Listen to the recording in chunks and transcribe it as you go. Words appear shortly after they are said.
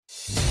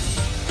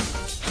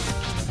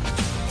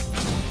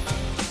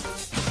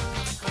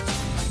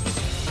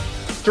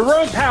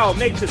Jerome Powell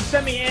makes a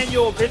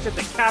semi-annual visit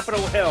to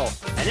Capitol Hill,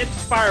 and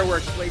it's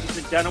fireworks, ladies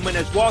and gentlemen,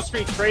 as Wall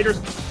Street traders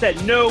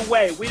said, no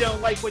way, we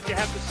don't like what you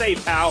have to say,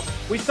 Powell.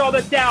 We saw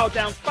the Dow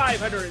down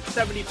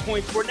 570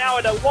 points. We're now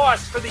at a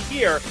loss for the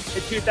year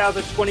in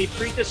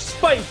 2023,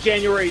 despite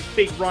January's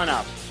big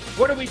run-up.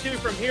 What do we do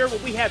from here?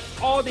 Well, we have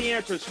all the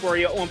answers for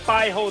you on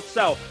Buy, Hold,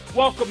 Sell.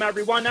 Welcome,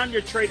 everyone. I'm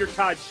your trader,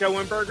 Todd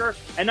Schoenberger,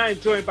 and I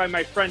am joined by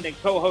my friend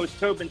and co-host,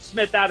 Tobin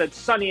Smith, out of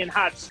sunny and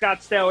hot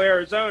Scottsdale,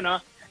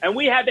 Arizona. And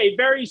we have a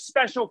very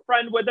special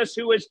friend with us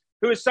who is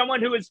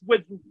someone who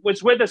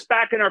was with us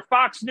back in our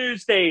Fox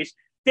News days.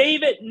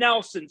 David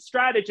Nelson,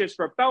 strategist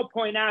for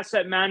Belpointe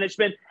Asset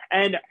Management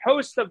and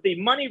host of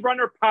the Money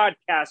Runner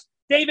podcast.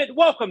 David,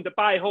 welcome to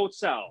Buy, Hold,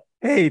 Sell.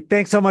 Hey,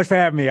 thanks so much for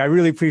having me. I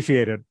really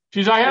appreciate it.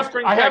 Geez, I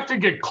have to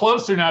get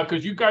closer now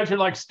because you guys are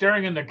like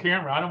staring in the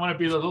camera. I don't want to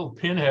be the little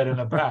pinhead in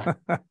the back.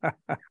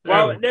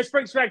 Well, this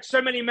brings back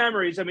so many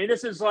memories. I mean,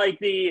 this is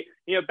like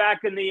back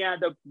in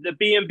the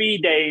B&B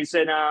days,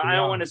 and I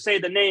don't want to say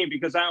the name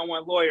because I don't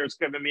want lawyers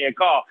giving me a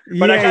call.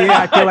 But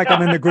I feel like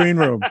I'm in the green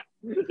room.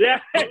 Yeah,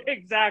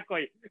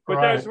 exactly.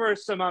 But Those were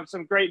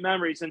some great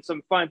memories and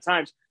some fun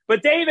times.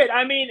 But David,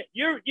 I mean,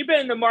 you've been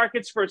in the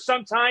markets for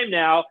some time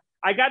now.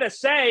 I got to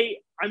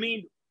say, I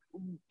mean,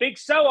 big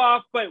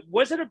sell-off, but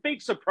was it a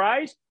big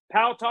surprise?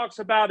 Powell talks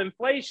about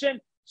inflation,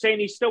 saying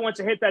he still wants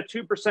to hit that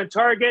 2%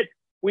 target.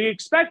 We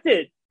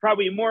expected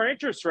probably more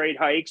interest rate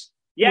hikes,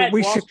 yet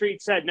Wall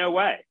Street said no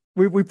way.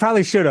 We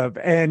probably should have.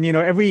 And,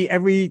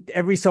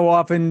 every so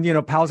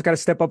often, Powell's got to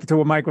step up to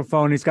a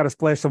microphone. He's got to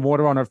splash some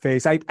water on our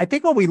face. I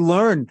think what we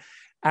learned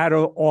out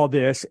of all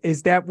this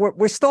is that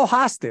we're still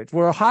hostage.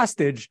 We're a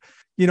hostage,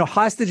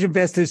 hostage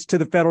investors to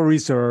the Federal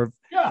Reserve.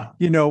 Yeah.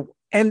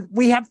 And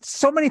we have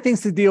so many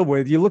things to deal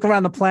with. You look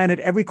around the planet,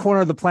 every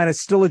corner of the planet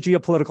is still a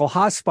geopolitical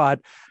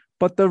hotspot,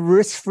 but the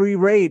risk-free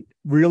rate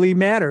really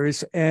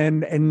matters.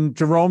 And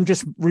Jerome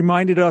just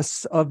reminded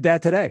us of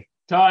that today.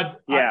 Todd,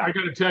 yeah. I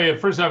got to tell you,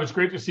 first off, it's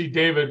great to see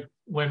David.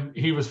 When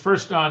he was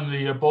first on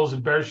the Bulls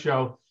and Bears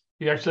show,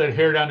 he actually had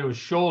hair down to his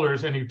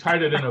shoulders and he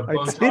tied it in a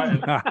bow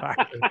tie.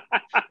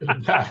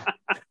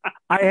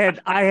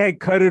 I had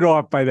cut it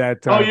off by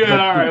that time. Oh yeah,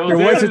 all right. Well,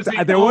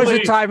 there was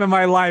a time in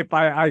my life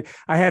I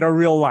had a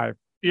real life.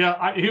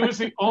 Yeah, he was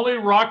the only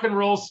rock and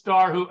roll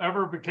star who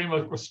ever became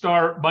a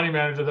star money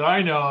manager that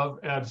I know of,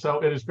 and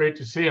so it is great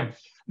to see him.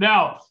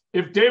 Now,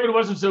 if David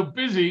wasn't so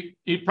busy,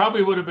 he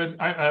probably would have been.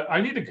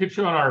 I need to get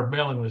you on our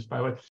mailing list, by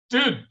the way,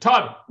 dude.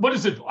 Todd, what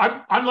is it?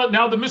 I'm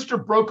now the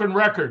Mr. Broken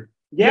Record.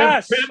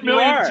 Yes, 10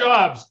 million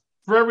jobs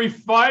for every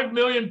 5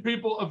 million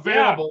people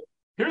available. Yeah.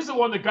 Here's the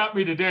one that got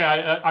me today.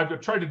 I've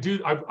tried to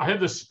do. I have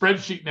this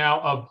spreadsheet now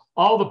of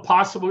all the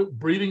possible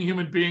breathing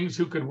human beings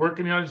who could work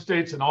in the United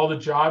States and all the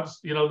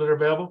jobs that are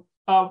available.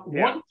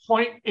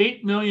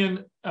 1.8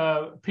 million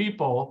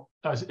people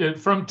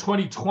from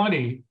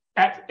 2020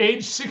 at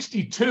age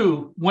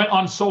 62 went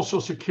on Social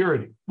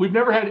Security. We've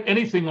never had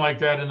anything like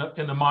that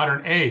in the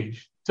modern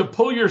age. To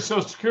pull your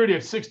Social Security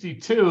at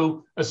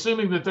 62,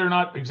 assuming that they're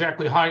not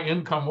exactly high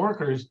income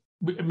workers,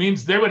 it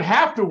means they would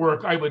have to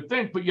work, I would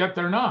think, but yet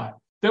they're not.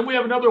 Then we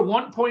have another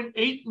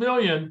 1.8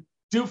 million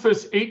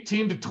doofus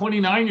 18 to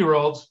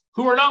 29-year-olds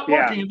who are not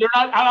working. Yeah. They're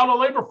not out on the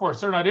labor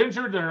force. They're not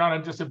injured. They're not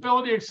on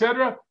disability, et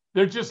cetera.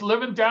 They're just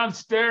living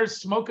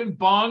downstairs, smoking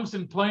bongs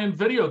and playing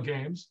video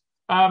games.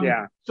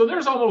 So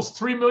there's almost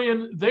 3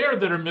 million there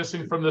that are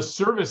missing from the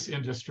service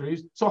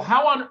industries. So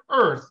how on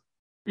earth,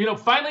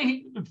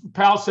 finally,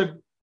 Powell said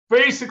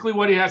basically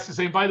what he has to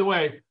say. By the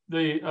way,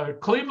 the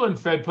Cleveland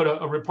Fed put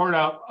a report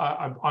out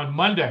on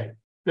Monday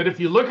that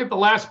if you look at the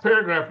last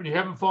paragraph and you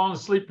haven't fallen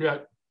asleep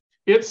yet,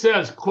 it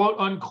says, quote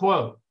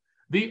unquote,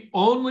 the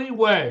only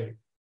way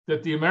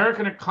that the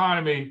American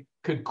economy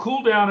could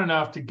cool down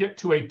enough to get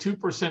to a 2%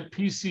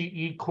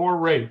 PCE core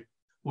rate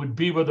would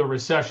be with a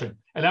recession.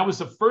 And that was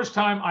the first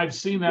time I've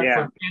seen that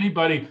from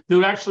anybody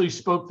who actually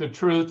spoke the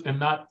truth and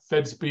not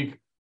Fed speak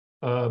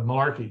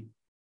malarkey.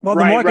 Well,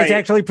 the market's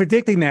actually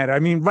predicting that. I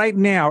mean, right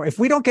now, if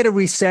we don't get a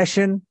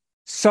recession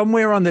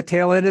somewhere on the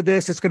tail end of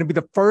this, it's going to be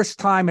the first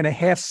time in a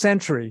half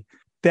century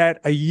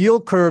that a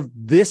yield curve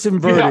this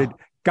inverted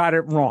got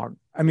it wrong.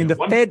 I mean, the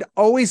Fed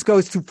always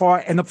goes too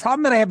far. And the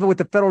problem that I have with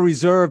the Federal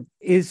Reserve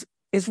is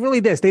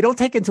really this. They don't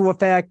take into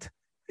effect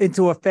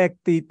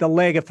the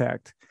lag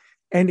effect.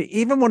 And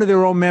even one of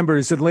their own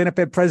members, Atlanta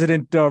Fed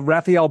President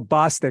Raphael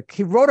Bostic,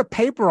 he wrote a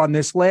paper on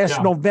this last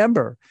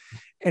November.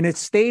 And it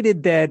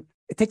stated that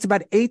it takes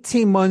about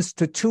 18 months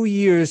to 2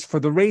 years for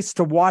the rates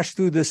to wash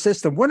through the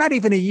system. We're not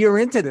even a year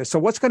into this. So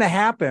what's going to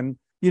happen,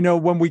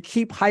 when we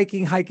keep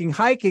hiking,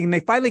 they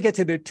finally get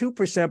to their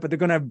 2%, but they're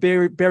going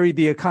to bury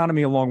the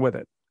economy along with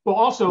it. Well,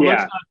 also,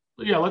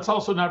 let's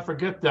also not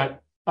forget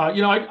that,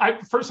 I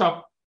first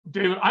off,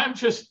 David,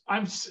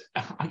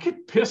 I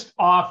get pissed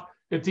off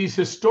at these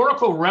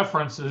historical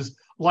references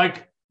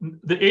like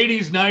the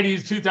 80s,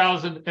 90s,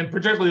 2000, and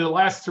particularly the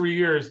last 3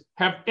 years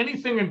have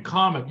anything in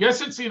common.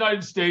 Yes, it's the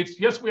United States.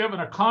 Yes, we have an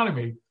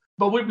economy,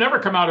 but we've never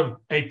come out of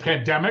a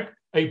pandemic,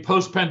 a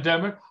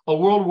post-pandemic, a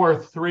World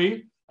War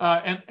III.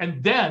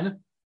 And then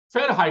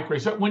Fed hike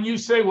rate. So when you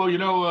say, well,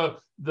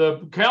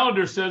 the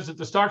calendar says that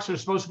the stocks are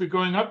supposed to be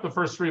going up the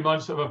first 3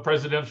 months of a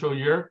presidential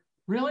year,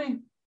 really?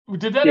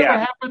 Did that ever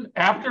happen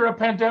after a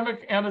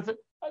pandemic?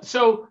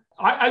 So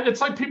it's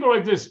like people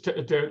like this.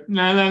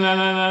 No.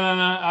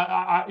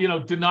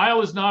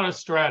 Denial is not a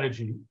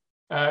strategy.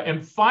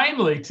 And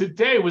finally,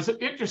 today was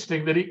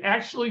interesting that he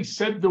actually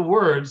said the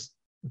words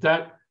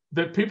that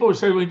people were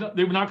saying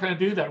they were not going to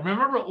do that.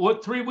 Remember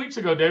what 3 weeks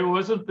ago, David,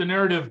 wasn't the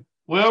narrative?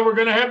 Well, we're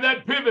going to have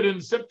that pivot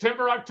in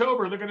September,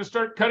 October. They're going to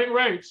start cutting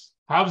rates.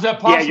 How is that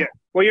possible? Yeah.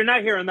 Well, you're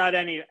not hearing that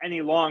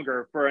any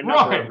longer for a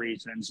number of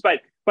reasons. But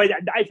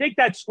I think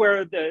that's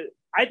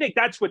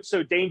what's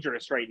so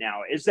dangerous right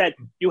now is that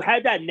you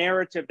had that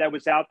narrative that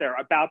was out there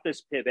about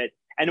this pivot,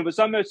 and it was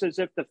almost as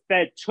if the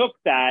Fed took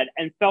that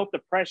and felt the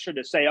pressure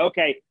to say,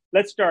 okay,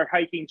 let's start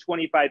hiking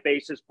 25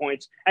 basis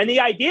points. And the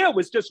idea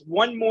was just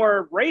one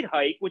more rate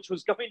hike, which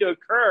was going to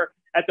occur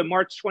at the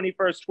March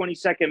 21st,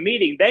 22nd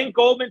meeting. Then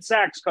Goldman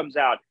Sachs comes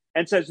out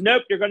and says,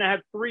 nope, you're going to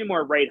have 3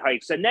 more rate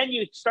hikes. And then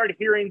you start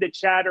hearing the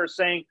chatter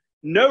saying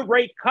no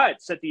rate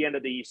cuts at the end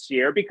of this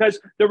year because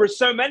there were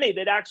so many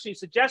that actually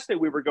suggested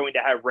we were going to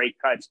have rate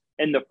cuts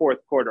in the fourth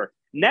quarter.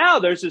 Now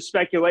there's a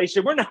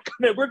speculation we're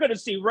going to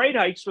see rate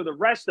hikes for the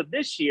rest of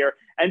this year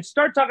and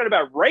start talking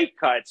about rate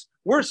cuts.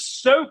 We're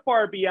so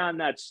far beyond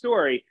that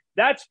story.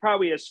 That's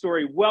probably a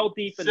story well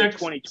deep into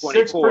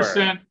 2024.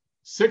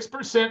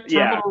 6%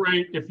 terminal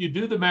rate. If you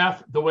do the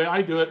math the way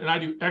I do it, and I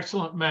do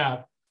excellent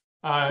math,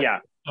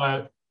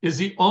 is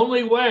the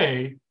only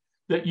way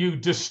that you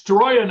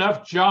destroy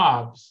enough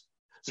jobs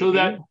so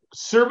that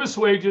service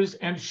wages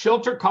and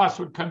shelter costs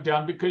would come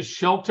down, because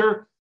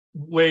shelter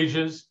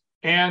wages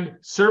and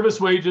service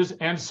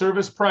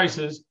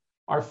prices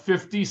are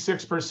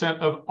 56%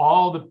 of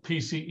all the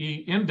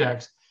PCE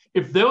index.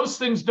 If those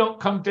things don't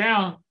come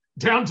down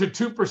to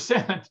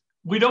 2%,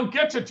 we don't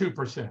get to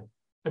 2%.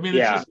 I mean,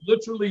 it's just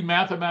literally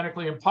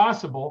mathematically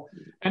impossible.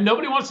 And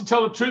nobody wants to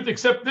tell the truth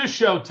except this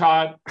show,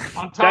 Todd.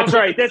 That's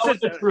right. This is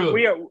the truth.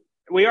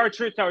 We are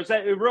truth tellers.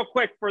 Real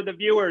quick for the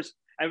viewers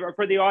and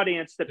for the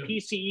audience, the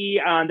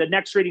PCE, the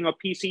next reading of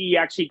PCE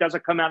actually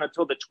doesn't come out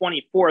until the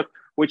 24th,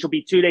 which will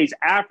be 2 days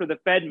after the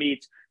Fed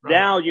meets. Right.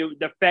 Now,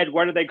 the Fed,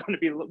 what are they going to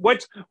be?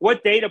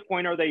 What data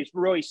point are they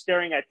really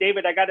staring at?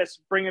 David, I got to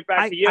bring it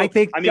back to you. I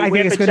think we have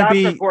it's the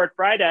jobs report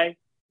Friday.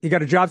 You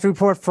got a jobs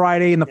report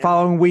Friday, and the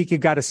following week you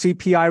got a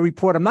CPI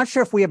report. I'm not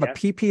sure if we have a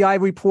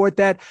PPI report.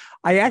 That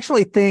I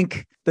actually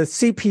think the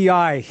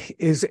CPI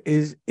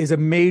is a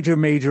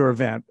major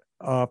event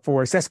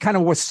for us. That's kind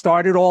of what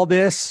started all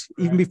this,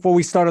 even before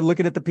we started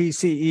looking at the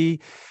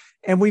PCE.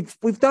 And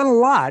we've done a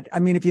lot. I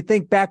mean, if you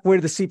think back where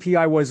the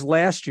CPI was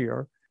last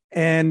year,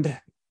 and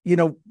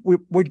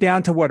we're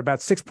down to about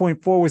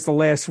 6.4 was the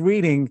last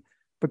reading,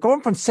 but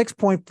going from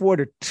 6.4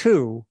 to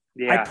 2.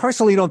 I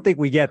personally don't think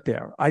we get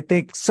there. I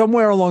think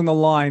somewhere along the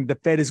line, the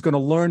Fed is going to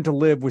learn to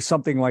live with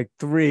something like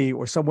 3,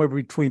 or somewhere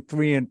between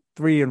 3 and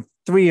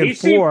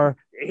 4.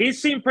 He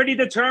seemed pretty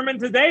determined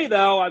today,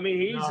 though. I mean,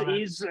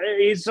 he's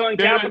on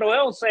Capitol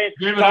Hill saying,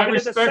 David, I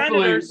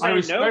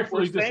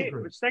respectfully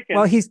disagree.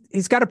 Well,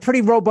 he's got a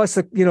pretty robust.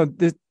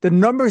 The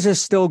numbers are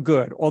still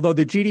good, although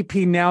the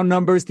GDP now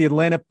numbers, the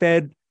Atlanta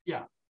Fed.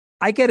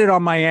 I get it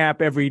on my app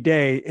every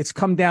day. It's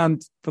come down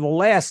for the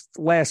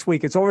last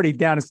week. It's already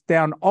down. It's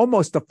down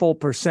almost a full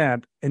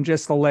percent in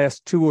just the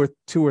last 2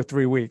 or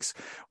 3 weeks.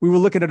 We were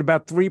looking at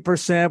about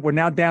 3%. We're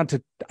now down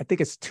to, I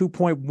think it's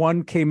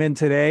 2.1 came in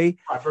today.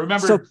 Right, but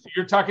remember,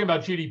 you're talking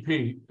about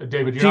GDP,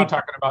 David. You're not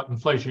talking about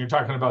inflation. You're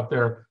talking about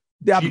their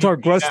I'm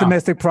talking gross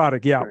domestic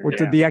product.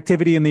 The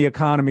activity in the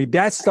economy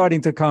that's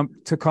starting to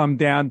come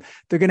down.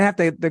 They're going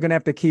to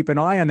have to keep an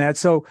eye on that.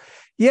 So,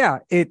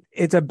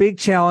 it's a big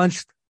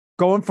challenge.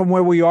 Going from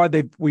where we are,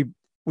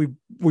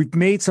 we've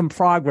made some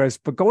progress,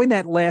 but going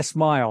that last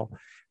mile,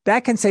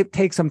 that can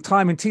take some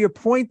time. And to your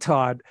point,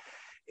 Todd,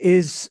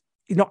 I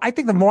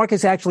think the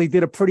markets actually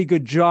did a pretty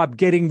good job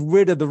getting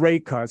rid of the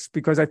rate cuts,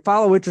 because I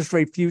follow interest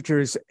rate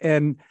futures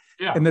and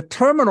the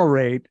terminal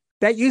rate.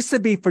 That used to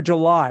be for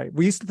July.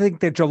 We used to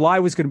think that July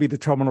was going to be the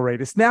terminal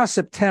rate. It's now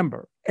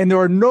September, and there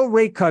are no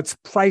rate cuts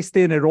priced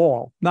in at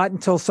all. Not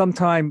until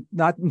sometime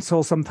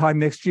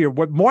next year.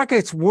 What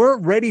markets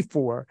weren't ready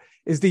for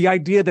is the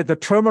idea that the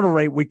terminal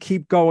rate would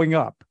keep going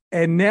up.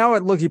 And now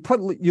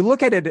you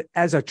look at it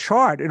as a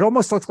chart. It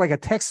almost looks like a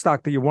tech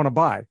stock that you want to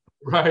buy.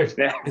 Right.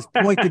 It's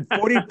pointed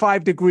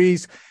 45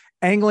 degrees,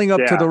 angling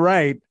up to the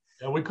right.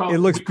 Yeah, it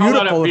looks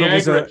beautiful. That a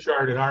Viagra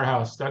chart in our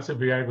house. That's a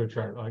Viagra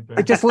chart like that.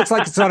 It just looks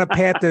like it's on a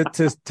path to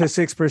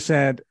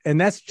 6%,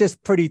 and that's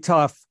just pretty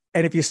tough.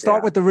 And if you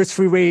start with the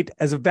risk-free rate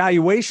as a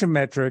valuation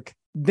metric,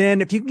 then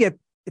if you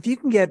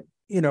can get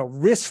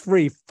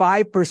risk-free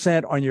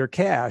 5% on your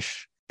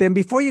cash, then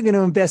before you're going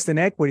to invest in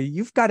equity,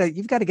 you've got to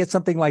get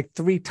something like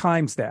 3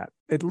 times that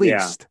at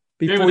least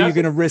before you're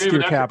going to risk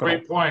your capital.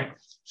 That's a great point.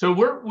 So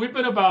we've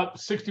been about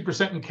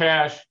 60% in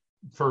cash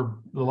for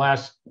the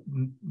last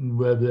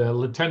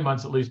 10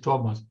 months, at least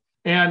 12 months.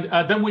 And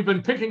then we've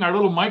been picking our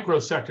little micro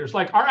sectors.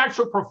 Like our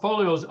actual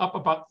portfolio is up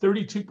about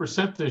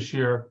 32% this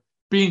year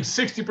being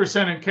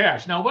 60% in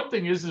cash. Now, one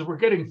thing is we're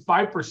getting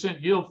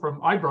 5% yield from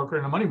iBroker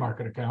in a money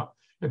market account.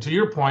 And to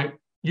your point,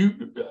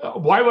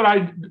 why would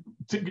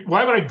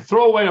I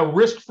throw away a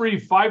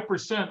risk-free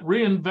 5%,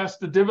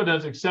 reinvest the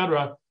dividends, et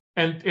cetera,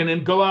 and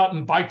then go out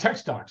and buy tech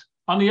stocks?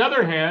 On the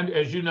other hand,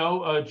 as you know,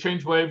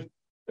 ChangeWave,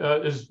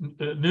 his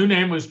new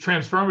name was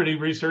Transformity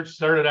Research,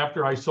 started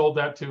after I sold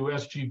that to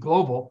SG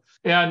Global.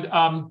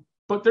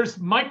 But there's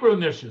micro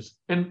niches.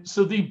 And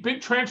so the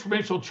big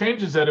transformational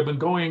changes that have been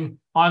going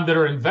on that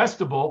are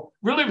investable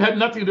really have had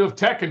nothing to do with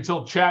tech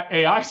until chat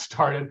AI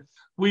started.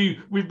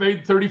 We've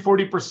made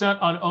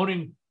 30-40% on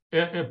owning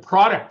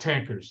product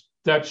tankers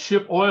that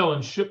ship oil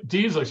and ship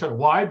diesel.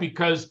 Why?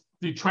 Because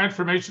the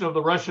transformation of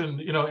the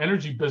Russian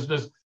energy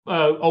business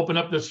opened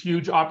up this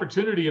huge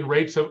opportunity, and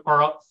rates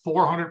are up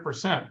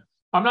 400%.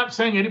 I'm not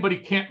saying anybody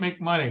can't make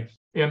money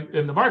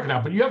in the market now,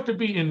 but you have to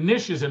be in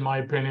niches, in my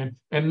opinion,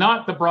 and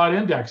not the broad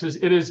indexes.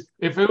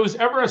 If it was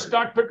ever a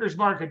stock picker's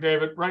market,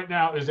 David, right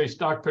now is a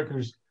stock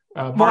picker's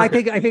market. Well, I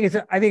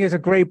think it's a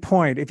great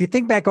point. If you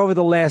think back over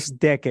the last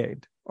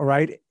decade, all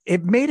right,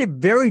 it made it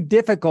very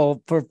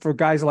difficult for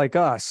guys like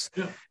us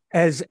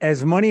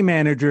as money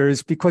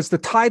managers, because the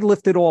tide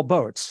lifted all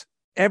boats.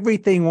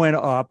 Everything went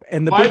up,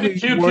 and the bigger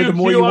you were, the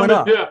more you went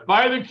up.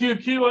 Buy the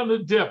QQ on the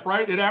dip,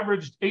 right? It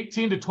averaged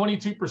 18 to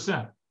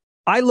 22%.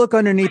 I look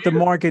underneath the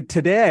market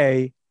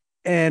today,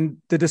 and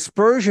the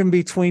dispersion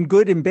between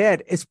good and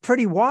bad is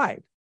pretty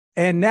wide.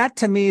 And that,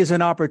 to me, is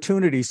an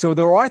opportunity. So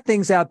there are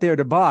things out there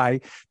to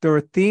buy. There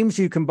are themes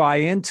you can buy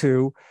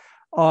into.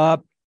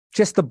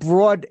 Just the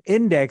broad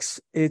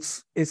index,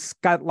 it's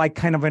got like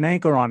kind of an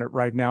anchor on it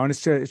right now, and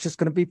it's just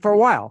going to be for a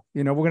while.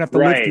 We're going to have to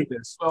live through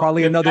this,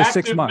 probably another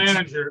 6 months.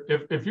 Manager,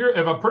 if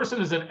a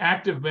person is an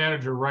active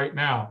manager right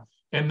now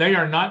and they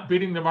are not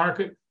beating the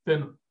market,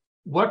 then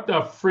what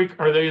the freak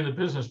are they in the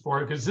business for?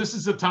 Because this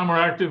is the time where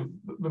active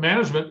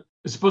management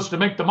is supposed to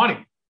make the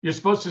money. You're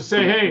supposed to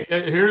say, hey,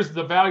 here's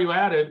the value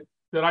added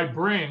that I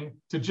bring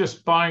to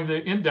just buying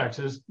the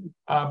indexes.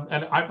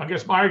 And I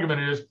guess my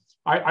argument is,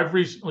 I've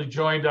recently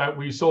joined,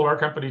 we sold our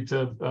company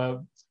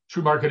to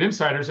True Market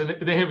Insiders, and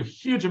they have a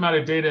huge amount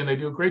of data, and they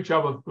do a great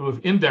job of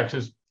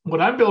indexes.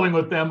 What I'm building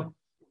with them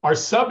are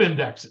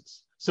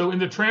sub-indexes. So in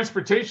the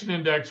transportation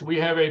index, we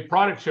have a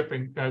product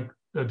shipping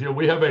deal.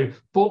 We have a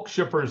bulk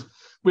shippers.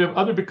 We have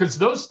other, because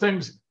those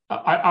things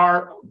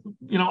are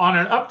on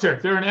an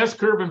uptick. They're an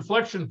S-curve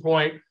inflection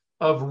point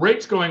of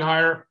rates going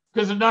higher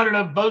because there's not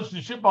enough boats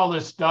to ship all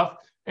this stuff,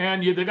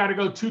 and they got to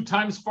go 2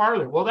 times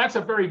farther. Well, that's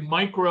a very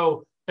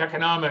micro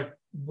economic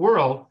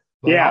world.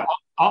 Yeah,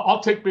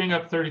 I'll take being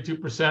up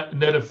 32%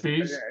 net of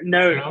fees.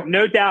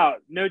 No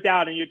doubt.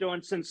 And you're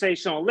doing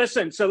sensational.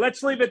 Listen, so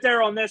let's leave it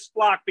there on this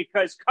block,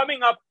 because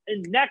coming up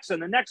in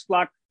the next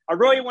block, I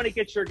really want to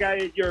get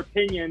your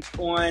opinions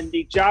on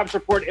the jobs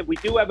report. If we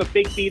do have a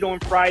big beat on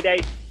Friday,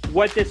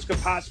 what this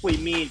could possibly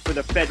mean for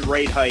the Fed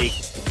rate hike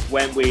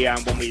when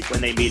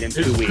they meet in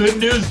 2 weeks. Good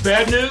news,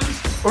 bad news,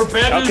 or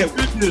bad news,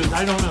 good news?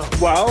 I don't know.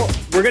 Well,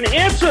 we're going to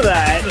answer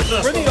that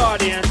for the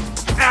audience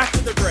after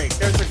the break.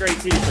 There's a great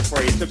teaser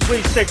for you, so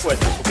please stick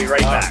with us. We'll be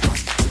right back.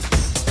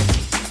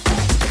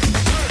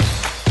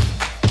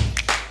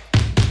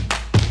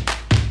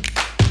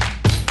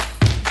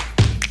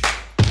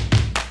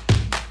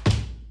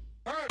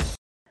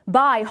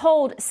 Buy,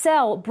 hold,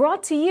 sell,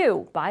 brought to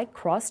you by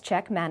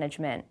Crosscheck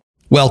Management.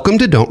 Welcome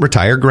to Don't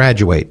Retire,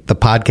 Graduate, the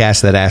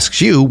podcast that asks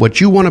you what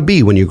you want to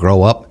be when you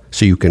grow up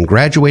so you can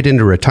graduate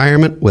into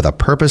retirement with a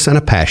purpose and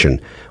a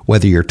passion,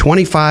 whether you're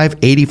 25,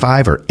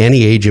 85, or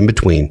any age in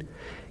between.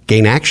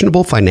 Gain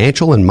actionable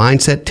financial and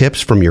mindset tips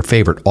from your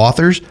favorite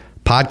authors,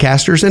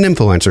 podcasters, and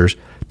influencers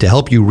to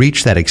help you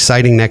reach that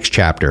exciting next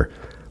chapter.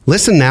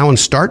 Listen now and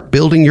start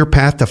building your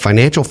path to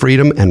financial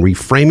freedom and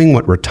reframing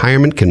what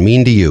retirement can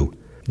mean to you.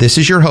 This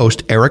is your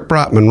host, Eric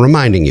Brotman,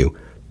 reminding you,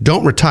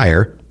 don't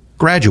retire,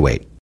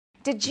 graduate.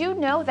 Did you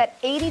know that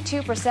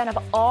 82%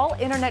 of all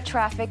internet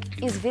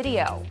traffic is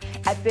video?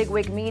 At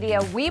Bigwig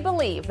Media, we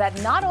believe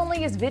that not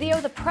only is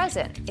video the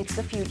present, it's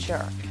the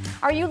future.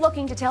 Are you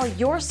looking to tell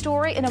your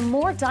story in a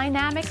more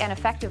dynamic and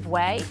effective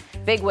way?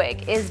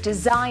 Bigwig is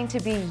designed to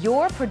be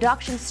your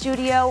production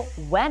studio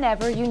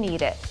whenever you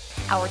need it.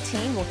 Our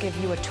team will give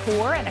you a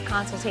tour and a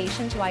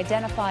consultation to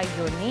identify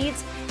your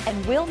needs,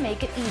 and we'll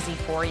make it easy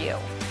for you.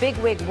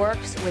 Bigwig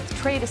works with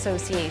trade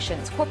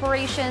associations,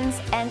 corporations,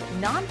 and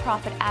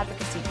nonprofit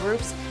advocacy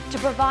groups to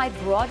provide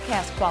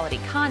broadcast quality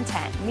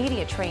content,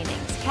 media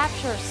trainings,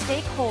 capture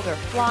stakeholder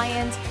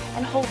fly-ins,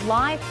 and hold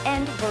live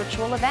and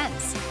virtual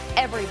events.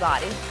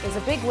 Everybody is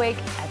a bigwig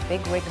at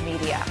Bigwig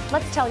Media.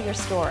 Let's tell your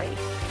story.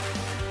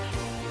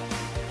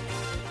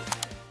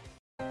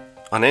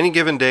 On any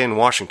given day in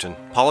Washington,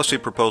 policy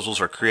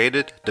proposals are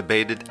created,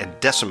 debated, and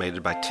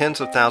decimated by tens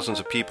of thousands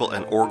of people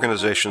and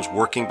organizations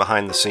working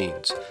behind the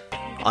scenes.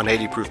 On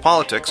 80 Proof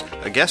Politics,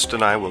 a guest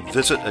and I will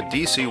visit a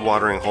DC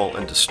watering hole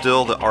and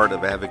distill the art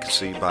of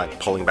advocacy by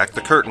pulling back the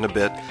curtain a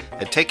bit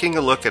and taking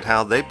a look at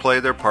how they play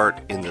their part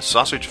in the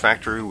sausage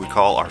factory we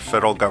call our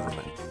federal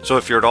government. So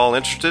if you're at all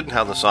interested in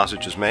how the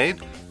sausage is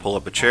made, pull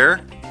up a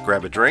chair,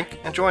 grab a drink,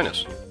 and join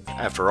us.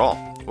 After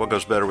all, What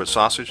goes better with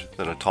sausage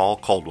than a tall,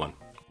 cold one?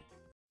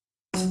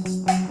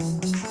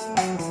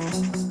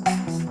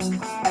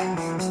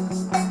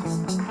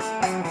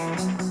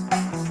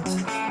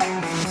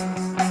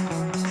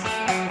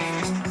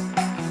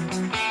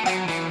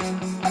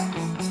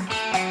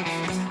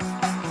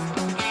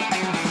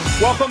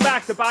 Welcome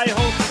back to Buy,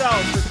 Hold, Sell.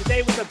 So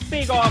today was a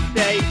big off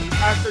day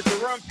after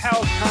Jerome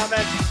Powell's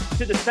comments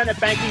to the Senate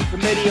Banking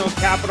Committee on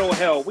Capitol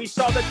Hill. We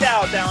saw the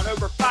Dow down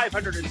over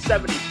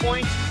 570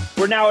 points.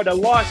 We're now at a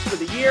loss for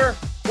the year.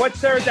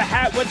 What's going to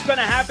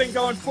happen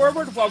going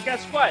forward? Well,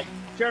 guess what?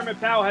 Chairman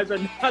Powell has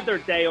another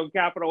day on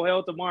Capitol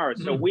Hill tomorrow,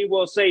 so we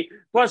will see.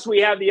 Plus, we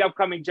have the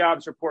upcoming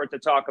jobs report to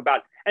talk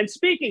about. And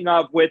speaking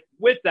of with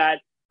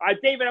that,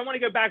 David, I want to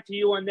go back to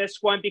you on this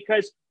one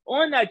because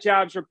on that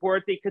jobs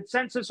report, the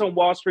consensus on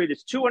Wall Street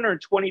is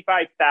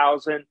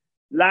 225,000.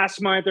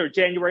 Last month or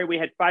January, we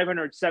had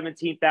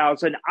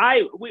 517,000.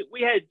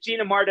 We had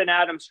Gina Martin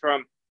Adams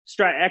from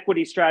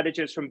equity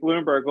strategist from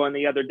Bloomberg on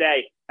the other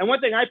day. And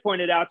one thing I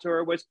pointed out to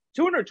her was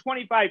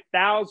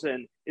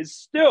 225,000 is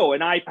still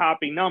an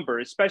eye-popping number,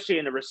 especially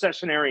in a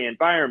recessionary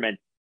environment.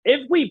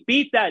 If we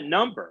beat that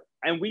number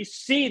and we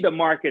see the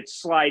market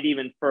slide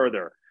even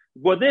further,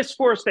 will this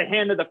force the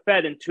hand of the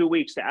Fed in 2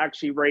 weeks to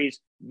actually raise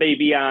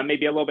maybe a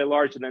little bit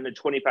larger than the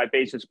 25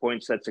 basis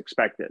points that's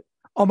expected?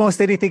 Almost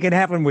anything can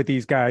happen with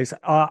these guys.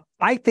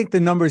 I think the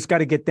number's got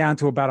to get down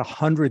to about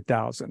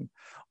 100,000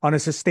 on a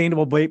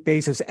sustainable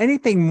basis.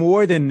 Anything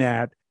more than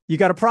that, you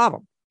got a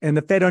problem. And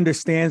the Fed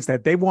understands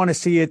that. They want to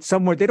see it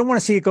somewhere. They don't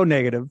want to see it go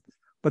negative,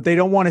 but they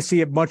don't want to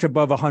see it much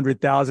above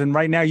 100,000.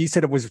 Right now, you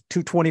said it was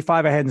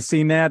 225. I hadn't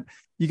seen that.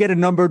 You get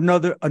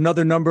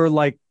another number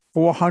like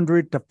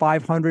 400 to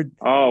 500.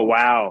 Oh,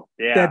 wow.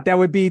 Yeah. That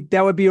would be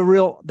a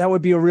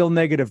real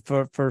negative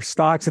for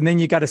stocks. And then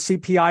you got a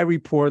CPI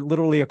report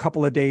literally a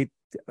couple of days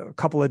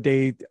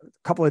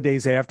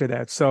after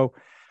that. So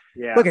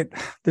yeah, look,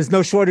 there's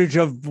no shortage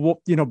of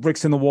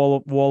bricks in the wall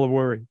of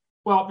worry.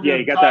 Well, yeah,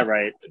 you got that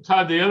right.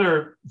 Todd, the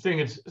other thing,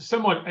 it's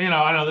somewhat,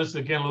 I know this is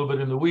again a little bit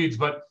in the weeds,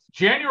 but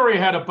January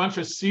had a bunch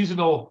of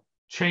seasonal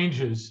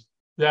changes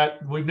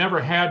that we've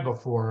never had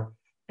before.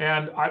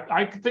 And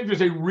I think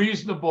there's a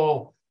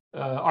reasonable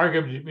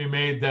argument to be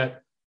made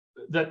that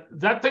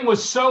thing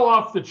was so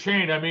off the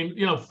chain. I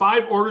mean,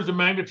 5 orders of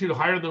magnitude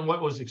higher than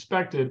what was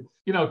expected,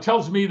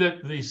 tells me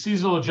that the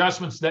seasonal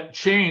adjustments that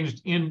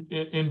changed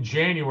in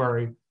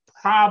January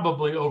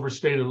probably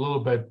overstated a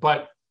little bit,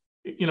 but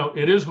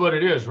it is what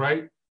it is,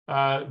 right?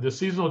 The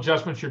seasonal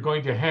adjustments you're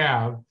going to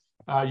have,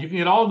 you can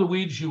get all the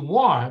weeds you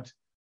want,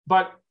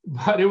 but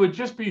it would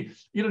just be,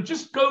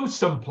 just go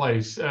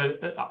someplace.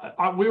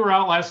 We were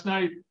out last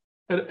night,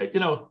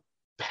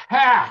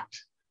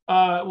 packed.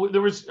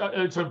 There was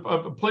it's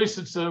a place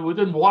that's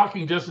within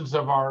walking distance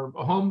of our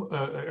home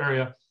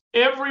area.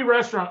 Every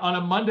restaurant on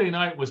a Monday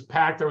night was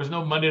packed. There was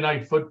no Monday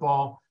night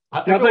football.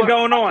 Nothing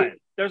going on.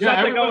 There's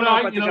nothing going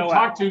on. But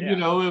talk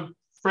to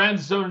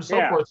friends, so on and so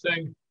forth,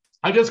 saying,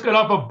 "I just got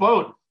off a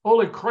boat.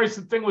 Holy Christ,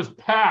 the thing was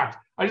packed.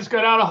 I just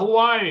got out of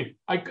Hawaii.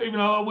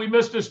 We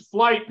missed this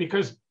flight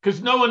because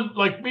no one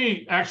like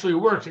me actually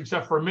works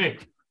except for me.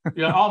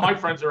 All my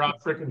friends are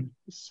out freaking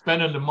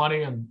spending the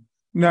money and."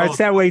 No, it's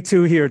that way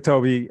too here,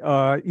 Toby.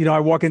 I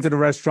walk into the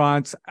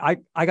restaurants. I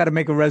got to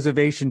make a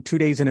reservation 2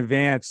 days in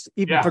advance,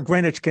 even for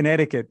Greenwich,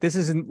 Connecticut. This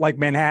isn't like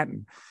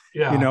Manhattan.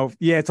 Yeah.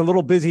 It's a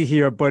little busy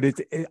here, but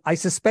I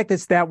suspect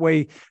it's that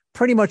way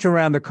pretty much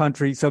around the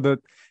country. So the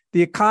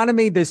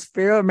economy, there's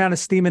fair amount of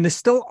steam, and there's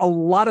still a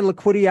lot of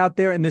liquidity out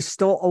there, and there's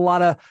still a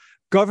lot of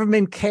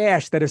government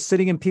cash that is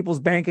sitting in people's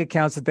bank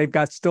accounts that they've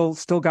got still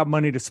got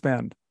money to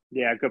spend.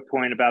 Yeah, good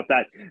point about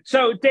that.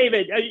 So,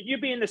 David, you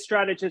being the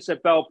strategist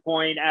at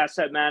Belpointe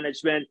Asset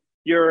Management,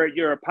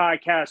 you're a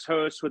podcast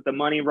host with the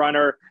Money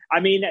Runner.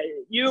 I mean,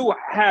 you're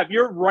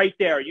right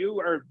there.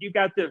 You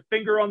got the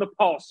finger on the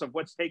pulse of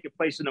what's taking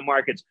place in the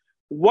markets.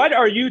 What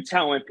are you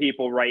telling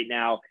people right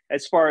now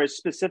as far as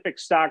specific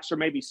stocks or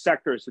maybe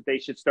sectors that they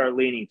should start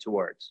leaning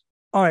towards?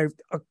 All right,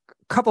 a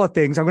couple of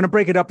things. I'm going to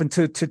break it up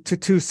into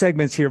two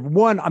segments here.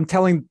 One, I'm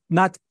telling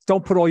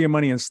don't put all your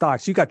money in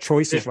stocks. You got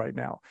choices right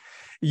now.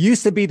 It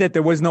used to be that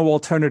there was no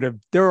alternative.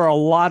 There are a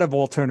lot of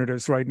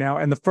alternatives right now.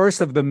 And the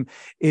first of them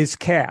is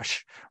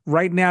cash.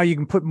 Right now, you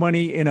can put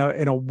money in a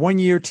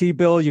 1-year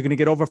T-bill. You're going to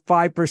get over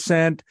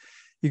 5%.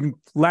 You can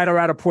ladder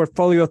out a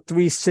portfolio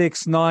 3,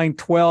 6, 9,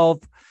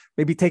 12,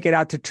 maybe take it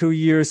out to 2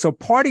 years. So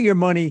part of your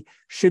money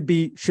should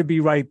be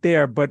right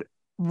there. But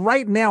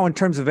right now, in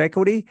terms of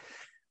equity,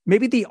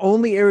 maybe the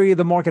only area of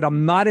the market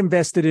I'm not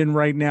invested in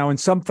right now in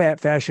some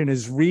fashion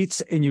is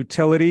REITs and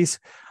utilities.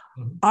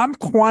 I'm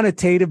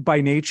quantitative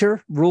by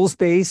nature,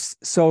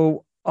 rules-based.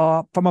 So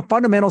from a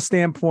fundamental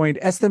standpoint,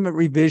 estimate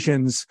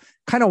revisions,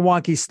 kind of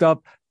wonky stuff,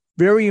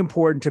 very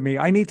important to me.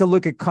 I need to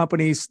look at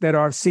companies that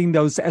are seeing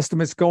those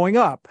estimates going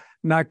up,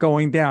 not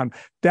going down.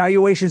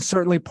 Valuation is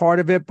certainly part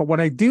of it. But when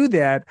I do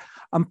that,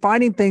 I'm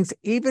finding things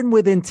even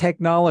within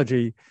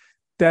technology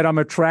that I'm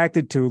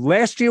attracted to.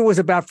 Last year was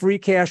about free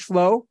cash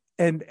flow,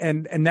 and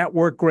that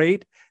worked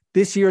great.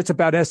 This year, it's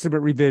about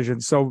estimate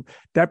revision. So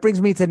that brings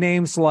me to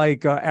names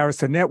like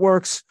Arista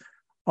Networks,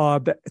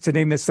 It's a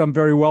name that's done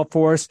very well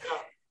for us.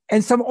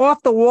 And some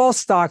off-the-wall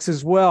stocks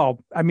as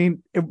well. I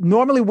mean, it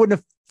normally wouldn't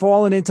have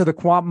fallen into the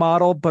quant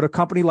model, but a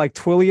company like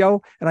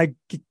Twilio, and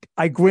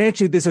I grant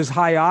you this is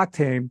high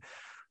octane,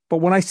 but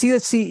when I see the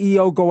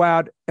CEO go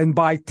out and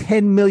buy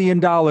 $10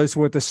 million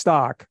worth of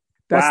stock,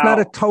 that's not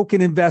a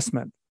token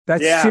investment.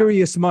 That's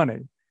serious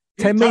money.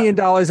 $10 million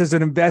is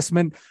an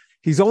investment.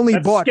 He's only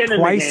bought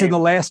twice in the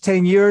last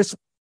 10 years.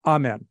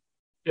 Amen.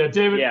 Yeah,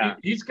 David,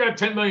 he's got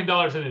 $10 million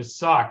in his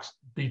socks,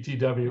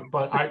 BTW.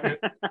 But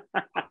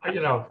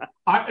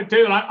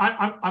David,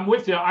 I'm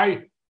with you.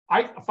 I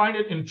find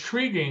it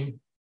intriguing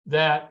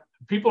that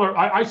people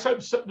are.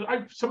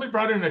 Somebody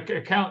brought in an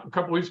account a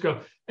couple weeks ago,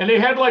 and they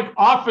had like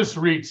office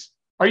REITs.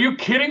 Are you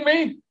kidding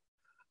me?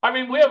 I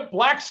mean, we have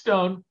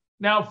Blackstone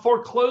now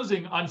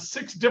foreclosing on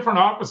 6 different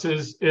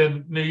offices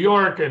in New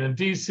York and in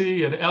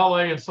DC and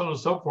LA and so on and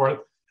so forth.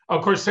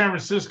 Of course, San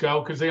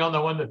Francisco, because they own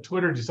the one that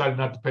Twitter decided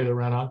not to pay the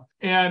rent on.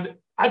 And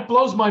it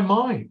blows my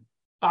mind.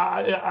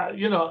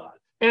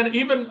 And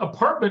even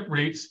apartment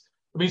REITs,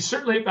 I mean,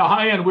 certainly at the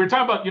high end, we're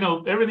talking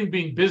about, everything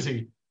being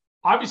busy.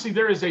 Obviously,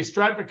 there is a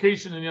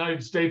stratification in the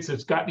United States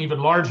that's gotten even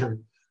larger,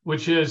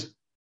 which is,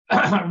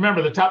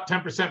 remember, the top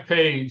 10%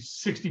 pay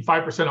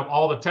 65% of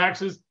all the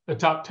taxes. The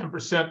top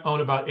 10%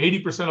 own about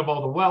 80% of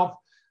all the wealth.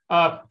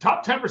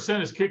 Top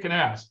 10% is kicking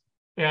ass.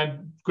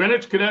 And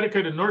Greenwich,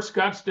 Connecticut, and North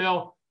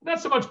Scottsdale, not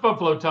so much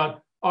Buffalo,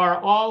 Todd, are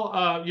all,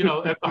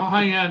 at the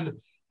high end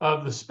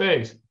of the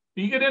space.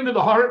 You get into the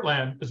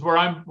heartland is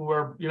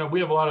where we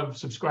have a lot of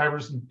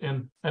subscribers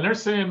and they're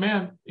saying,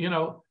 man,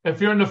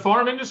 if you're in the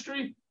farm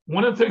industry,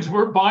 one of the things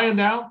we're buying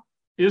now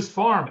is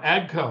farm,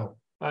 AGCO,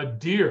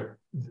 Deere.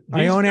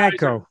 I own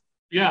AGCO.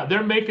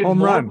 They're making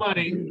more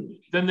money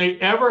than they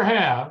ever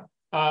have.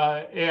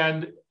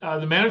 And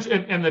the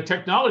management and the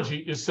technology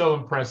is so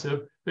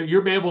impressive that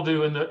you're able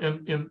to in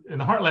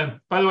the heartland.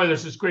 By the way,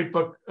 there's this great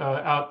book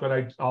out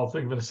that I'll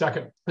think of in a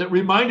second that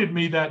reminded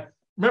me that,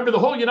 remember, the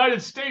whole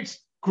United States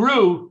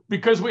grew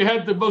because we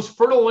had the most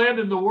fertile land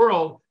in the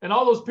world, and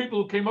all those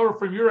people who came over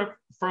from Europe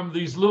from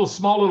these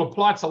small little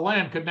plots of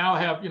land could now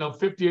have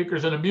 50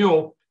 acres and a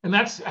mule, and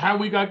that's how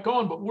we got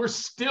going. But we're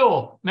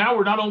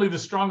not only the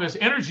strongest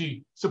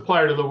energy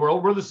supplier to the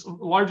world, we're the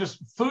largest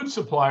food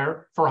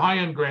supplier for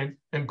high-end grain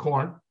and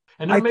corn.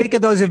 And I think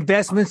of those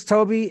investments,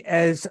 Toby,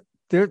 as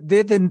they're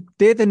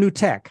the new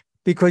tech.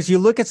 Because you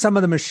look at some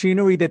of the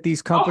machinery that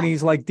these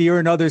companies like Deere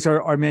and others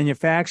are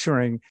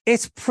manufacturing,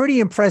 it's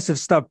pretty impressive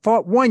stuff.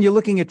 One, you're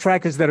looking at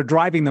tractors that are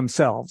driving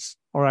themselves,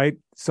 all right?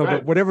 So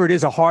that whatever it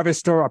is, a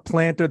harvester, a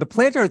planter, the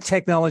planter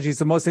technology is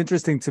the most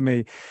interesting to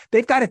me.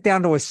 They've got it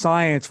down to a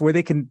science where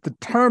they can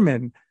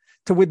determine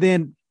to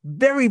within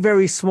very,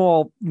 very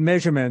small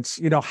measurements,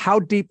 how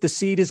deep the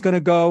seed is going to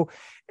go.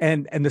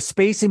 And the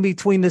spacing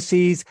between the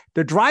seeds,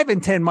 they're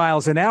driving 10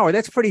 miles an hour.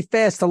 That's pretty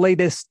fast to lay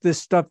this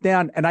stuff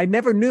down. And I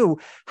never knew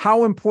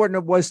how important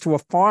it was to a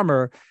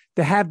farmer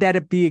to have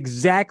that be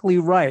exactly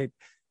right.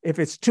 If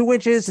it's 2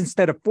 inches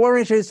instead of 4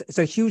 inches, it's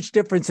a huge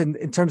difference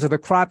in terms of the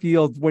crop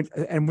yield.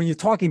 And when you're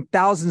talking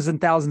thousands and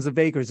thousands of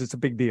acres, it's a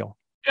big deal.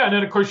 Yeah, and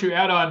then, of course, you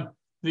add on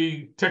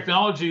the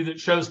technology that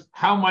shows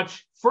how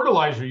much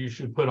fertilizer you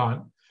should put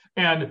on.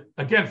 And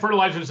again,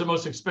 fertilizer is the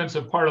most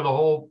expensive part of the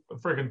whole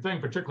friggin'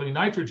 thing, particularly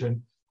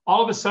nitrogen.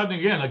 All of a sudden,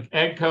 again, like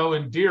AGCO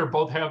and Deere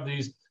both have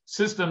these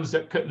systems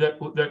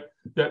that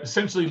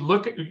essentially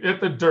look at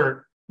the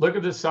dirt, look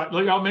at the side,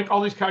 I'll make all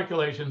these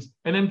calculations,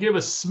 and then give a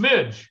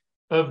smidge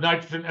of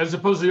nitrogen, as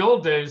opposed to the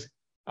old days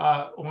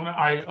when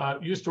I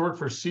used to work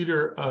for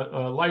Cedar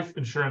Life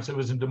Insurance. It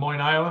was in Des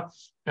Moines, Iowa,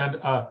 and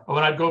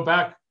when I'd go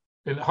back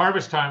in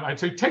harvest time, I'd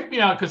say, "Take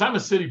me out," because I'm a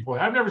city boy.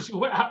 I've never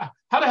seen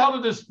how the hell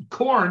did this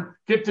corn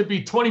get to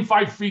be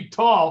 25 feet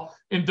tall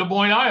in Des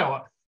Moines,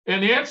 Iowa?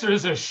 And the answer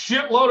is a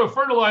shitload of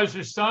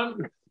fertilizer,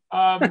 son.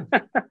 And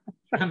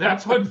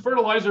that's when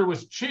fertilizer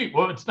was cheap.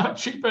 Well, it's not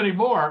cheap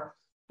anymore.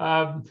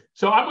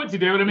 So I'm with you,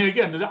 David. I mean,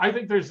 again, I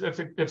think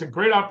it's a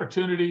great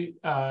opportunity.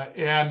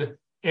 And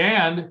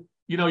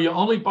you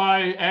only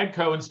buy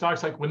AGCO and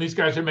stocks like when these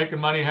guys are making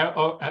money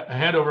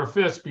hand over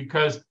fist,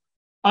 because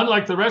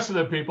unlike the rest of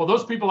the people,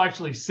 those people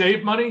actually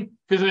save money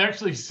because they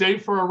actually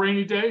save for a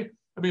rainy day.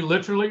 I mean,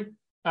 literally.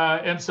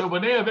 And so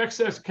when they have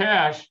excess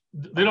cash,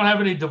 they don't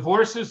have any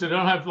divorces. They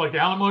don't have like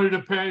alimony to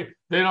pay.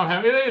 They don't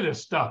have any of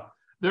this stuff.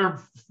 They're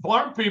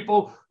farm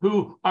people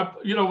who,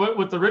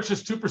 with the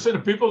richest 2%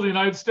 of people in the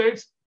United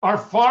States are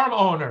farm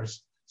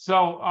owners.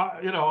 So,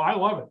 I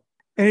love it.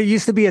 And it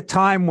used to be a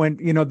time when,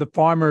 the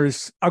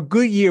farmers, a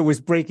good year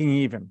was breaking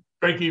even.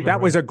 That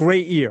was a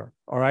great year.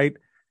 All right.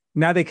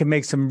 Now they can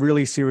make some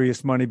really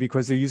serious money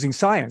because they're using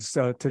science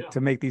to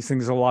make these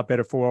things a lot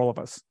better for all of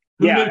us.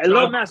 Yeah,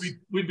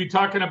 we'd be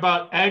talking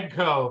about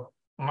AGCO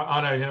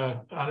on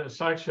a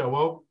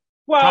sideshow.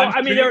 Well,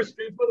 I mean, there's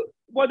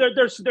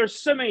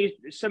so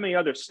many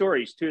other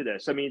stories to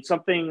this. I mean,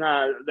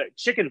 the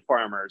chicken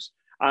farmers.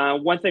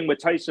 One thing with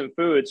Tyson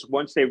Foods,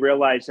 once they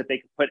realized that they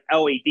could put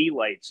LED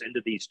lights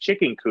into these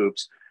chicken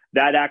coops,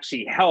 that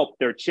actually helped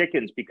their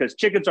chickens, because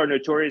chickens are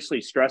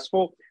notoriously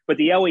stressful, but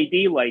the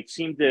LED lights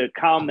seem to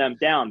calm them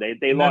down.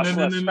 They lost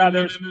less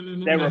feathers.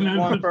 They were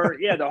plumper.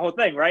 Yeah, the whole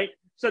thing, right?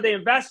 So they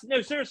invest.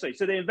 No, seriously.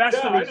 So they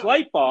invest in these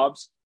light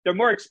bulbs. They're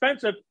more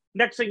expensive.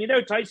 Next thing you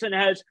know, Tyson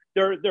has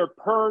their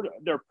per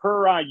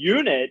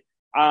unit.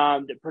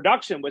 The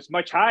production was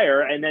much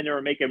higher, and then they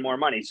were making more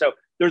money. So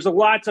there's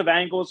lots of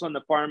angles on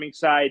the farming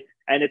side,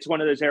 and it's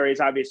one of those areas,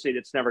 obviously,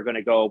 that's never going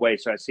to go away.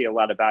 So I see a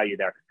lot of value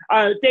there.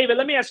 David,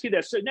 let me ask you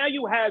this. So now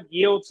you have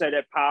yields that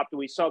have popped.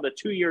 We saw the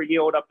 2-year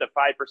yield up to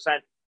 5%,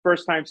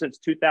 first time since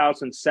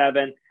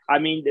 2007. I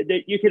mean,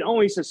 you can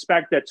only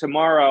suspect that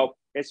tomorrow,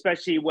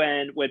 especially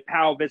when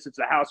Powell visits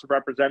the House of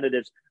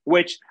Representatives,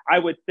 which I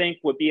would think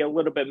would be a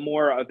little bit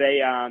more of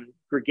a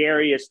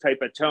gregarious type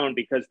of tone,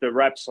 because the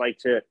reps like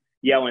to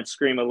yell and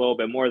scream a little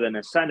bit more than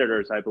the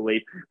senators, I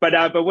believe. But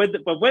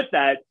with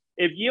that,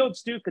 if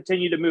yields do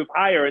continue to move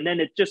higher, and then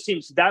it just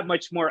seems that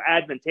much more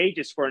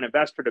advantageous for an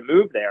investor to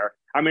move there.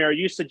 I mean, are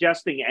you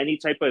suggesting any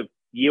type of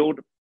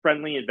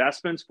yield-friendly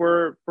investments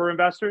for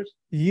investors?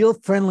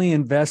 Yield-friendly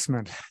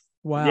investment.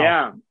 Wow.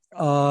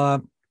 Yeah.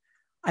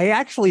 I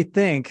actually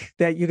think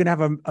that you're going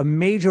to have a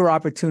major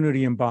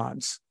opportunity in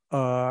bonds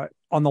on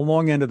the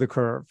long end of the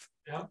curve.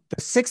 Yeah. The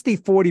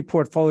 60-40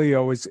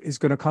 portfolio is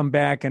going to come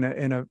back in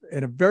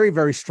a very,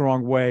 very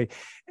strong way.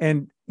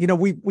 And, you know,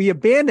 we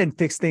abandoned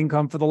fixed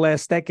income for the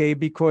last decade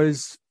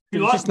because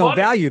there's just no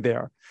value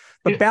there.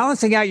 But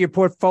balancing out your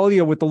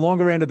portfolio with the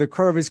longer end of the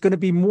curve is going to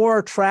be more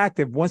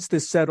attractive once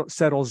this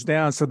settles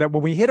down, so that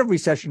when we hit a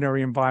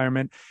recessionary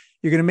environment,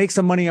 you're going to make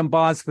some money on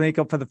bonds to make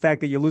up for the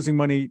fact that you're losing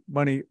money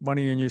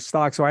in your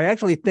stock. So I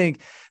actually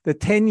think the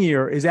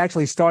 10-year is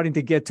actually starting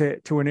to get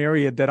to an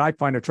area that I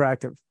find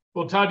attractive.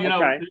 Well, Todd, you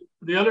know,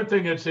 the other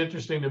thing that's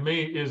interesting to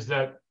me is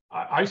that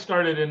I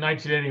started in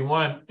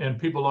 1981, and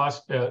people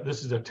lost,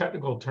 this is a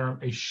technical term,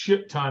 a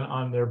shit ton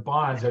on their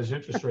bonds as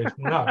interest rates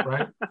went up,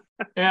 right?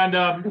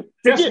 And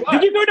did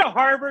you go to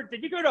Harvard?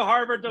 Did you go to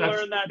Harvard to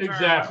learn that term?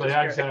 Exactly.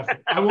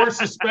 I wore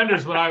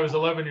suspenders when I was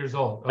 11 years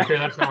old. Okay,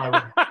 that's how I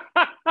went.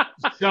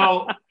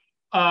 So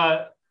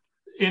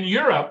in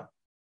Europe,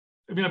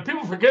 I mean,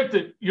 people forget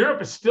that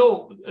Europe is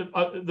still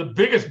the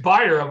biggest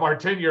buyer of our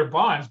 10-year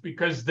bonds,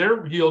 because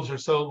their yields are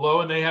so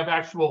low and they have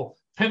actual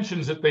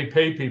pensions that they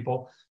pay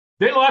people.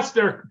 They lost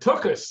their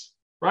tuchus,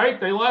 right?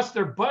 They lost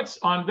their butts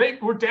they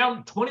were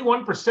down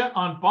 21%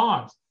 on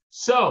bonds.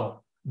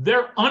 So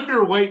they're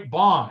underweight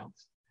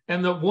bonds.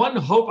 And the one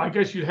hope I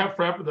guess you'd have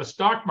for the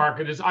stock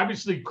market is,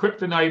 obviously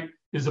kryptonite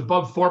is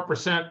above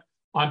 4%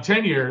 on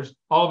 10 years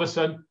all of a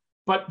sudden.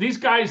 But these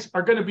guys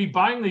are going to be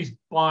buying these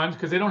bonds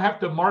because they don't have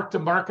to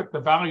market the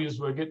values.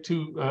 We'll get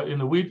to in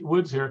the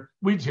weeds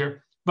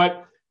here.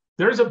 But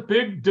there's a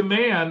big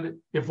demand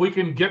if we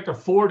can get to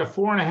 4 to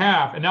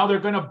 4.5. And now they're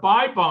going to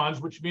buy bonds,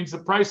 which means the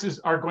prices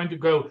are going to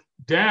go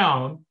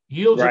down.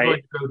 Yields are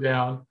going to go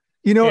down.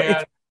 You know,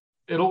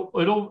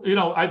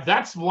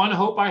 that's one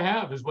hope I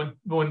have, is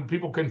when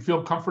people can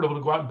feel comfortable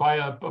to go out and buy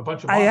a bunch of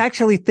bonds. I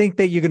actually think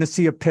that you're going to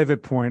see a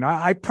pivot point.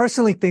 I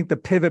personally think the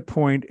pivot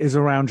point is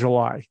around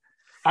July.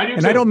 I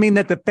don't mean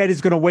that the Fed is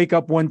going to wake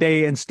up one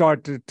day and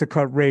start to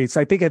cut rates.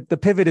 I think the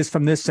pivot is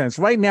from this sense.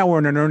 Right now, we're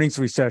in an earnings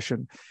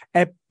recession.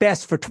 At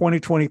best for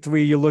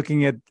 2023, you're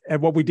looking at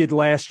what we did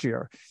last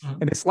year. Mm-hmm.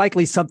 And it's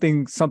likely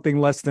something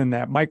less than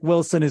that. Mike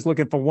Wilson is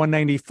looking for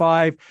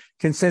 195.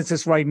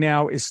 Consensus right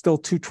now is still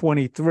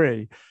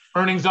 223.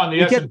 Earnings on the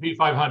S&P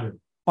 500.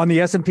 On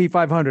the S&P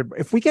 500.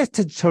 If we get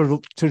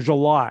to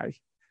July,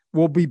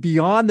 we'll be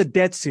beyond the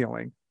debt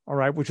ceiling. All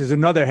right, which is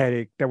another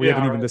headache that we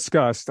haven't even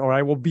discussed. All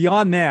right, well,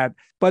 beyond that,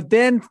 but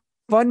then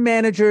fund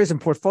managers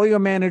and portfolio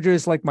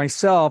managers like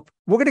myself,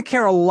 we're going to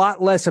care a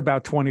lot less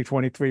about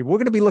 2023. We're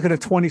going to be looking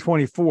at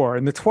 2024,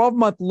 and the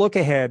 12-month look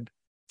ahead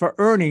for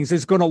earnings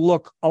is going to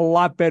look a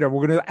lot better.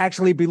 We're going to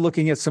actually be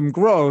looking at some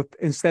growth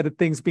instead of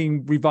things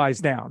being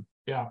revised down.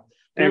 Yeah.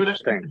 David,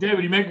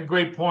 you make a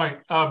great point.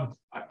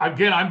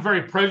 Again, I'm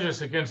very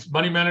prejudiced against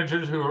money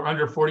managers who are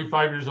under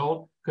 45 years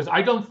old, because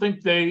I don't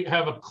think they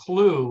have a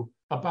clue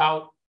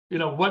about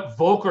what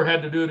Volcker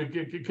had to do to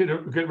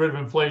get rid of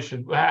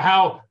inflation,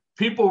 how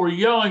people were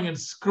yelling and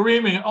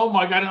screaming, oh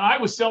my God. And I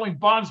was selling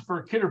bonds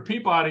for Kidder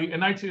Peabody in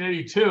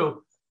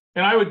 1982.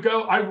 And I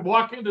would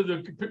walk into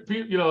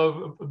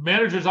the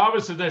manager's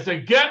office and they say,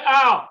 get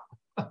out,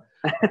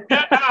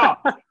 get out.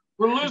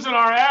 We're losing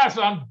our ass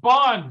on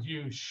bonds,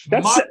 you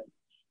schmuck.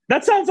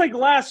 That sounds like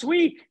last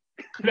week.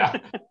 Yeah.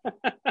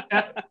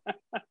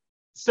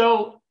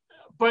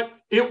 But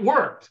it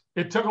worked.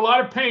 It took a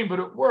lot of pain, but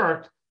it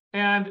worked.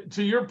 And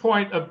to your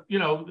point of,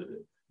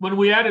 when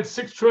we added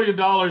 $6 trillion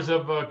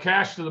of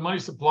cash to the money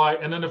supply,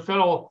 and then the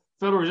Federal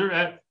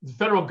Reserve, the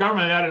federal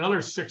government added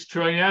another $6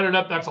 trillion, you added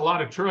up, that's a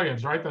lot of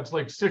trillions, right? That's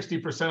like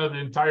 60% of the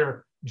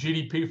entire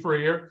GDP for a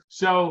year.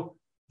 So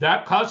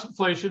that caused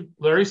inflation.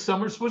 Larry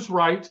Summers was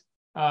right.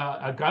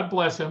 God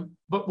bless him.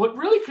 But what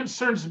really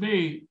concerns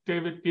me,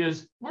 David,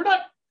 is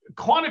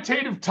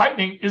quantitative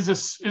tightening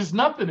is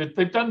nothing.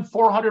 They've done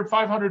 400,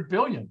 500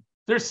 billion.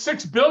 There's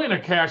 $6 billion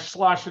of cash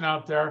sloshing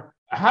out there.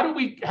 how do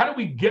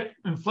we get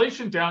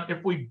inflation down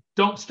if we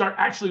don't start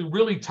actually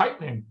really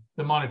tightening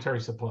the monetary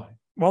supply?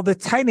 Well, they're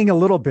tightening a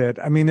little bit.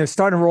 I mean, they're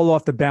starting to roll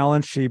off the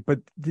balance sheet, but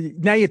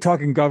now you're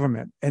talking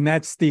government, and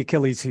that's the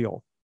Achilles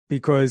heel,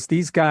 because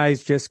these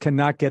guys just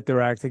cannot get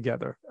their act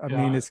together. I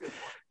mean,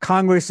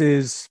 Congress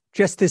is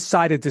just this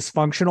side of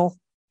dysfunctional.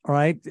 All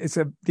right. It's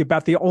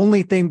about the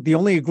only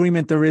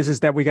agreement there is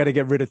that we got to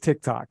get rid of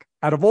TikTok.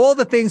 Out of all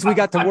the things we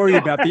got to worry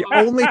about, the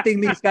only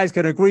thing these guys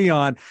can agree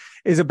on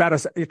is about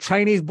a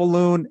Chinese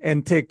balloon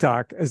and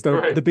TikTok as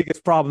the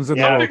biggest problems in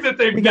the world. Something that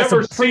they've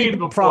never seen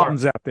before.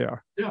 Problems out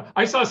there. Yeah,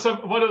 I saw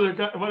one of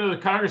the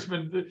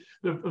congressmen.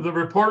 The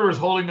reporter was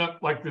holding up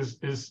like his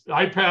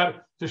iPad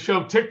to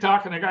show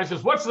TikTok, and the guy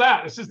says, "What's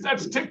that?" It says,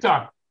 "That's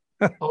TikTok."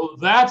 Oh,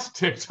 that's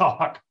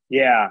TikTok.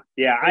 Yeah.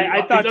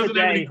 I thought he doesn't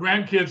have any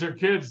grandkids or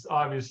kids,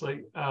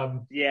 obviously.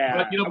 But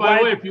by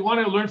the way, if you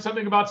want to learn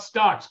something about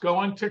stocks, go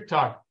on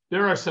TikTok.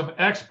 There are some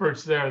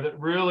experts there that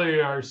really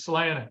are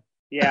slaying it.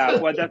 Yeah,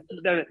 well,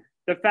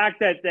 the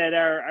fact that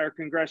our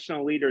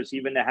congressional leaders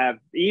even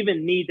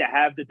need to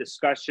have the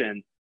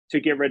discussion to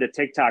get rid of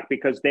TikTok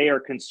because they are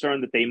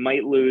concerned that they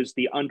might lose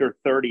the under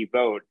 30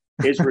 vote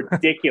is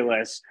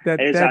ridiculous. They're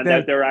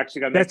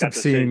actually going to make that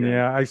decision.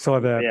 Yeah, I saw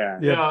that.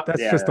 Yeah,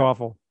 that's just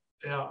awful.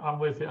 Yeah, I'm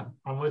with you.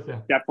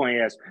 Definitely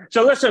is.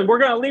 So listen, we're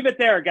going to leave it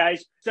there,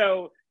 guys.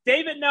 So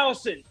David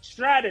Nelson,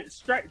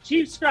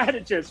 chief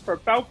strategist for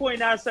Belpointe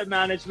Asset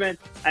Management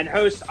and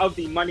host of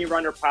the Money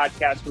Runner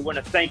podcast. We want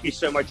to thank you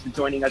so much for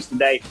joining us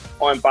today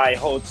on Buy,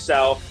 Hold,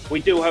 Sell.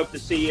 We do hope to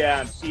see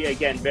you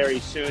again very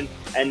soon,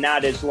 and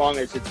not as long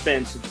as it's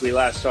been since we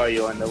last saw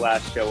you on the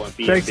last show on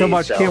BNB. Thanks so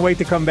much. Can't wait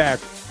to come back.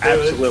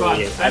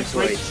 Absolutely.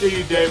 Great to see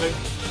you, David.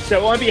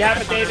 So on behalf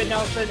of David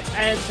Nelson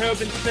and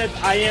Tobin Smith,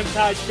 I am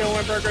Todd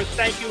Schoenberger.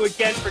 Thank you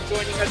again for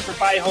joining us for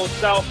Buy, Hold,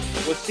 Sell.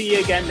 We'll see you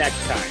again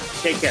next time.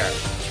 Take care.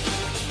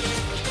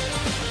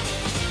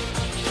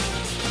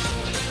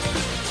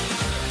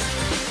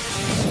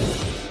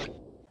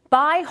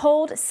 Buy,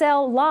 Hold,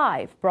 Sell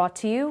Live, brought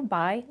to you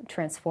by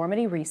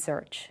Transformity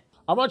Research.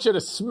 I want you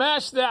to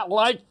smash that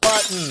like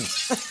button.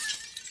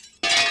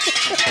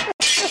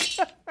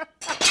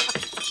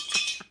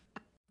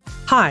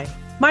 Hi,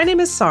 my name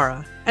is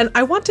Sarah, and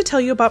I want to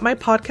tell you about my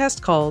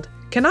podcast called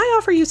Can I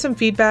Offer You Some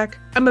Feedback?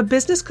 I'm a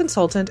business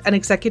consultant and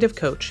executive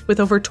coach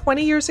with over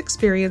 20 years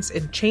experience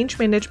in change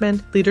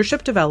management,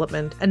 leadership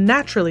development, and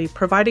naturally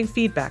providing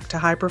feedback to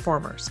high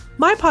performers.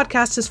 My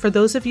podcast is for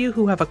those of you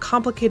who have a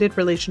complicated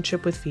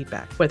relationship with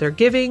feedback, whether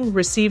giving,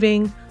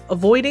 receiving,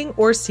 avoiding,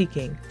 or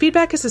seeking.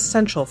 Feedback is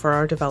essential for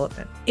our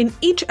development. In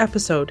each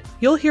episode,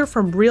 you'll hear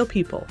from real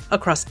people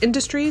across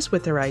industries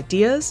with their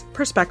ideas,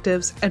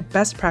 perspectives, and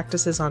best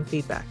practices on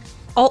feedback.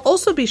 I'll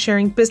also be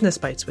sharing business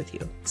bites with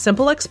you,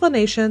 simple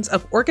explanations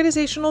of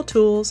organizational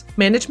tools,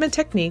 management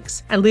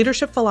techniques, and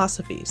leadership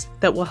philosophies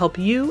that will help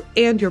you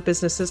and your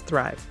businesses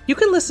thrive. You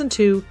can listen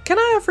to Can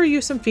I Offer You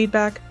Some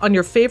Feedback on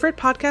your favorite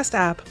podcast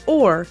app,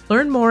 or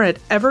learn more at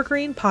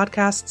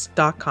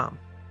evergreenpodcasts.com.